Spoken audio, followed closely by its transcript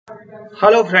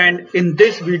Hello friend, in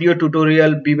this video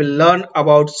tutorial we will learn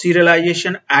about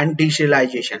serialization and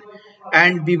deserialization,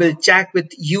 and we will check with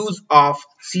use of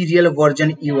serial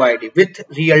version UID with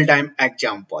real-time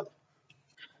example.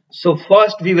 So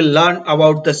first we will learn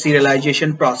about the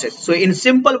serialization process. So in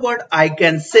simple word I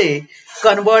can say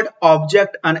convert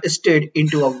object and state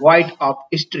into a white of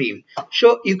stream.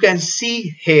 So you can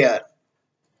see here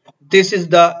this is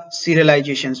the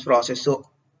serialization process. So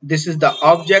this is the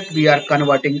object. We are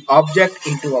converting object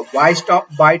into a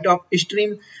byte of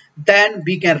stream. Then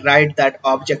we can write that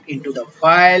object into the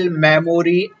file,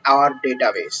 memory or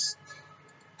database.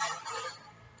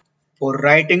 For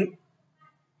writing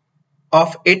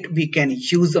of it, we can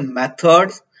use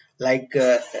methods like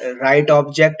write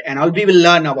object, and all we will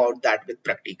learn about that with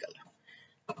practical.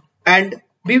 And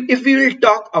if we will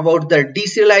talk about the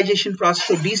deserialization process,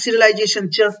 so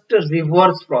deserialization just a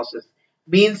reverse process,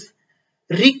 means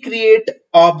recreate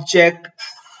object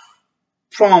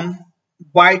from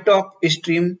byte of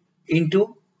stream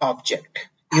into object,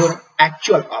 your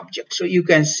actual object. So you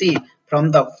can see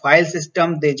from the file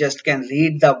system they just can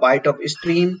read the byte of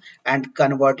stream and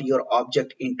convert your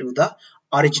object into the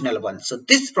original one. So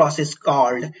this process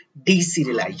called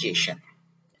deserialization.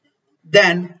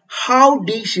 Then how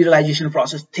deserialization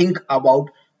process think about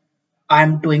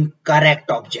I'm doing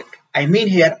correct object. I mean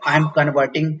here I'm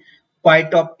converting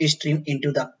byte of stream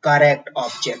into the correct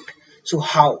object. So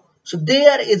how? So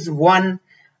there is one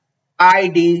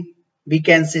ID, we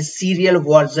can say serial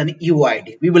version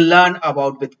UID. We will learn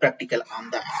about with practical on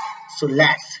that. So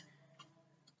let's.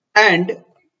 And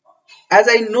as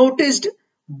I noticed,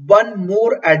 one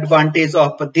more advantage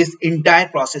of this entire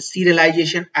process,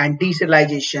 serialization and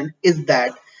deserialization, is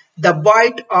that the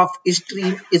byte of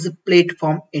stream is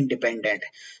platform independent.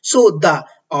 So the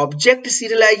object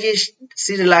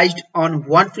serialized on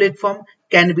one platform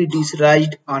can be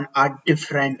deserialized on a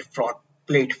different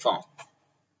platform.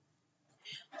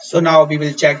 So now we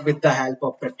will check with the help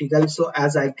of practical. So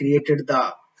as I created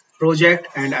the project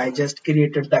and I just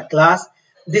created the class,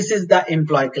 this is the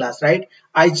employee class, right?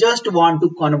 I just want to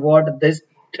convert this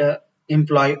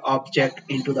employee object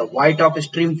into the white of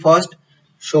stream first.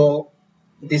 So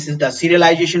this is the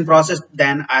serialization process.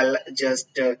 Then I'll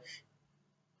just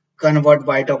convert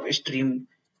byte of stream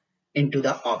into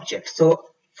the object. So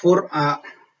for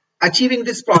achieving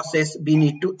this process, we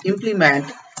need to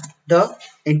implement the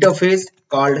interface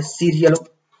called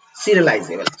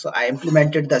serializable. So I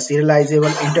implemented the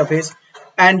serializable interface,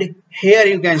 and here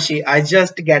you can see I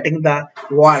just getting the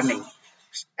warning.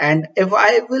 And if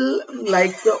I will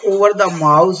like over the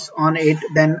mouse on it,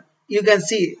 then you can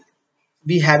see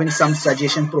we having some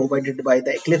suggestion provided by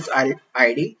the Eclipse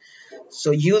ID.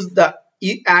 So use the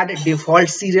add default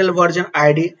serial version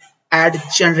ID, add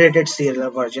generated serial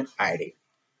version ID.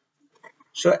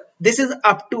 So this is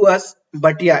up to us,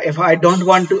 but yeah, if I don't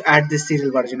want to add this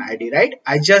serial version ID, right,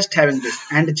 I just having this,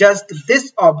 and just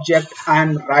this object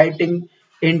I'm writing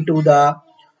into the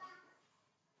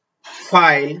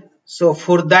file. So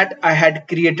for that I had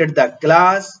created the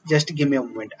class. Just give me a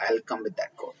moment, I'll come with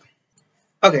that code.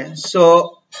 Okay,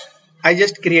 so I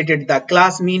just created the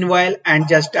class meanwhile, and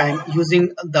just I'm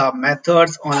using the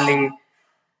methods only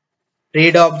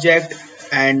read object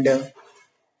and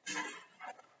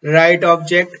write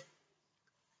object.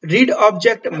 Read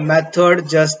object method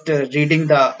just reading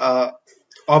the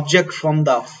object from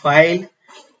the file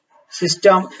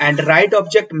system, and write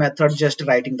object method just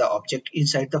writing the object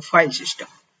inside the file system.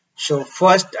 So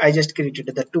first I just created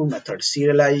the two methods,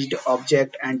 serialized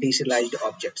object and deserialized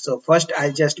object. So first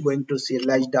I just going to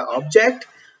serialize the object.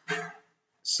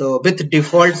 So with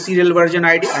default serial version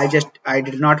ID, I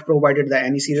did not provided the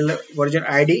any serial version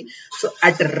ID. So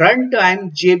at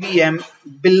runtime, JVM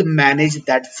will manage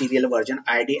that serial version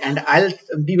ID, and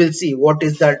we will see what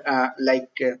is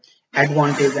the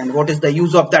advantage and what is the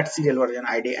use of that serial version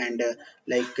ID and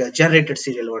generated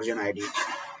serial version ID.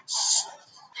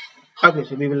 Okay,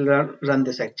 so we will run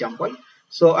this example.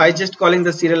 So I just calling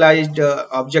the serialized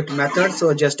object method.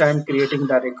 So just I'm creating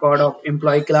the record of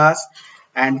employee class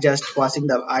and just passing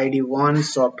the ID1,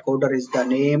 soft coder is the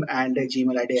name, and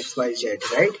Gmail ID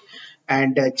XYZ, right?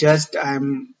 And just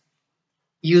I'm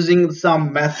using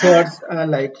some methods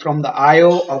like from the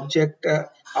IO object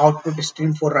output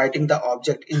stream for writing the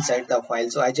object inside the file.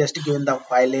 So I just given the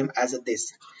file name as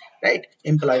this, right?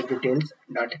 Employee details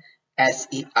dot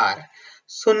ser.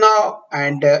 So now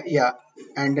and yeah,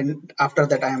 and then after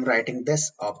that I am writing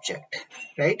this object,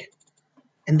 right,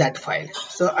 in that file.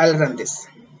 So I'll run this.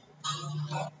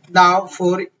 Now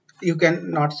for you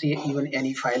can not see even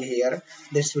any file here.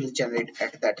 This will generate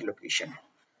at that location.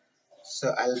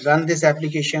 So I'll run this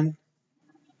application.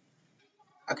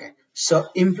 Okay, So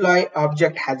employee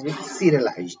object has been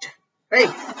serialized,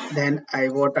 right? Then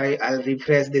I'll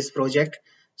refresh this project.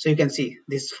 So you can see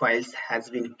this files has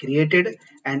been created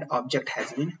and object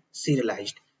has been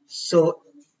serialized. So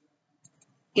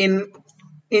in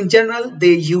general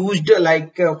they used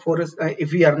like for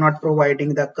if we are not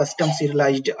providing the custom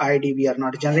serialized id, we are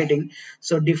not generating,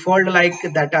 so default like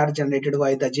that are generated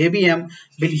by the jvm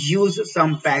will use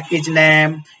some package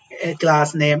name,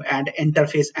 class name and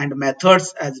interface and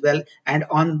methods as well, and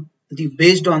on the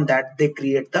based on that they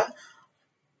create the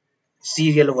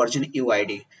serial version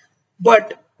uid.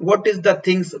 But what is the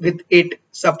things with it?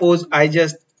 Suppose I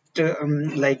just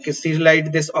like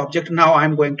serialize this object. Now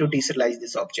I'm going to deserialize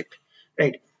this object,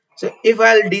 right? So if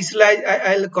I'll deserialize,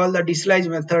 I'll call the deserialize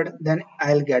method, then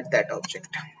I'll get that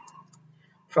object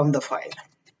from the file.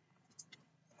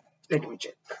 Let me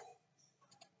check.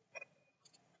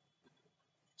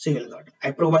 Serial got.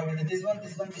 I provided this one,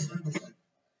 this one, this one, this one.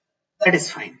 That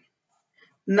is fine.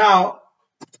 Now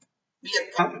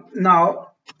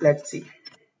now let's see.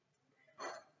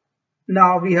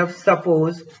 Now we have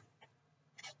suppose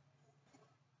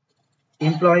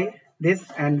employee this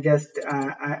and just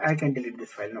I can delete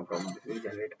this file, no problem. This will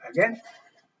generate again.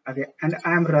 Okay, and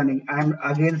I'm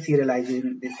again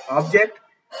serializing this object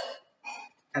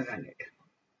and run it.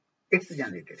 It's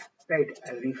generated, right?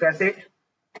 I'll refresh it.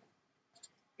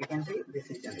 You can see this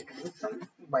is generated with some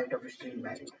byte of string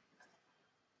value.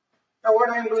 Now what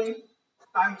I'm doing,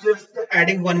 I'm just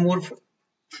adding one more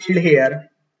field here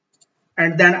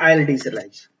and then I'll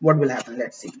deserialize. What will happen?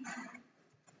 Let's see.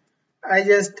 I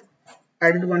just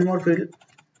added one more field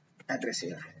address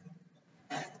here,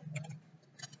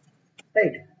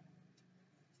 right?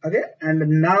 Okay,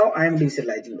 and now I'm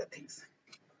deserializing the things.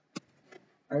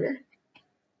 Okay.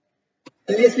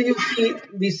 Previously, you see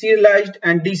we serialized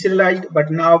and deserialized,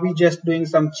 but now we just doing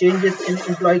some changes in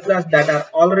employee class that are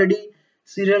already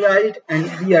serialized,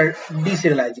 and we are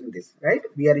deserializing this, right?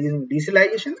 We are using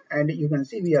deserialization, and you can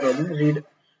see we are using read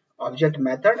object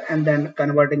method, and then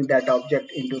converting that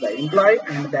object into the employee,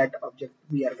 and that object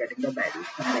we are getting the value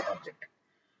from that object.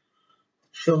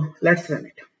 So let's run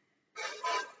it.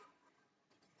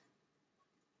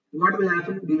 What will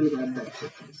happen? We will get the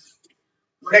exceptions.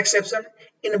 What exception?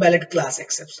 Invalid class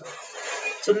exception.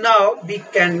 So now we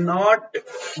cannot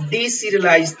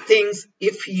deserialize things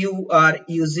if you are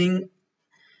using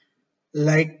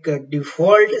like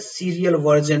default serial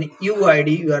version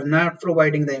UID. You are not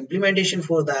providing the implementation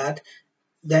for that,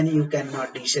 then you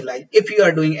cannot deserialize. If you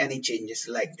are doing any changes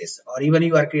like this, or even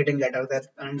you are creating letter that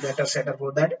and letter setter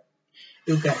for that,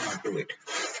 you cannot do it.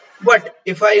 But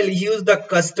if I use the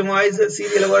customized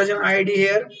serial version ID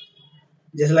here,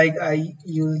 just like I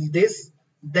use this,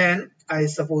 then I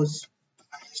suppose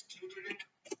I just deleted it,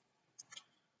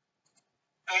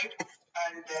 right?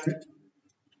 And then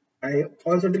I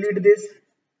also delete this.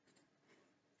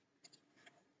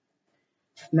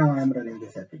 Now I'm running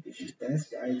this application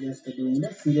test. I just doing the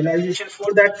serialization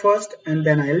for that first, and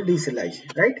then I'll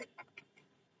deserialize, right?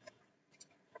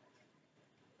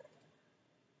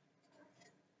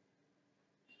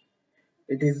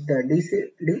 It is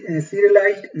the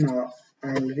serialized. Now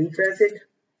I'll refresh it,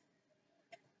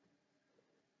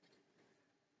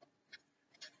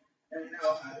 and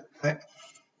now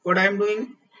what I'm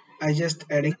doing, I just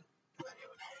adding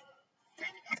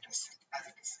address as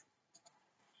it is,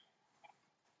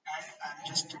 and I'm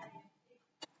just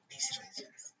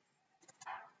deserializing.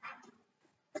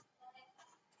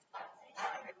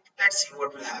 Let's see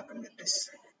what will happen with this.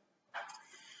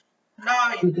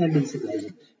 Now you can deserialize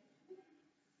it.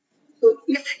 So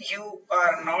if you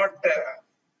are not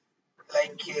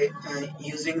like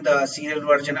using the serial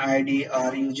version ID,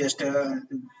 or you just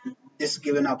this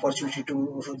given opportunity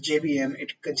to JVM,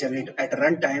 it could generate at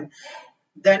runtime.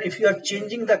 Then if you are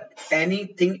changing the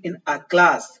anything in a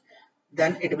class,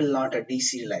 then it will not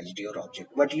deserialize your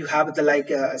object. But you have the like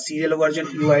serial version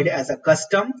UID as a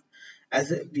custom,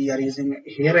 as we are using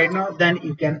here right now. Then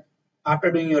you can, after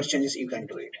doing your changes, you can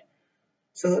do it.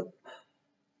 So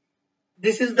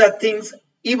this is the things.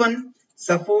 Even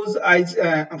suppose I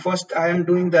first I am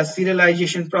doing the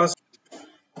serialization process.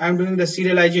 I'm doing the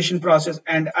serialization process,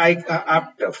 and I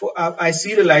after I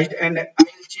serialized, and I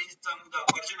will change the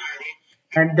version ID,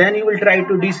 and then you will try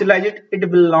to deserialize it.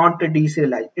 It will not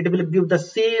deserialize. It will give the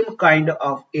same kind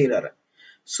of error.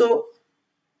 So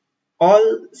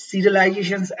all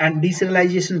serializations and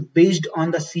deserialization based on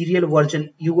the serial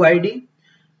version UID,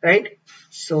 right?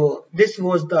 So this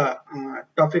was the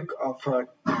topic of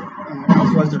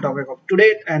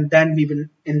today, and then we will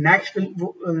in next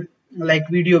like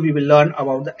video we will learn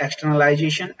about the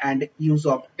externalization and use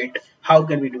of it. How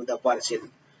can we do the partial?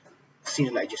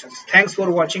 serializations. Thanks for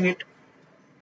watching it.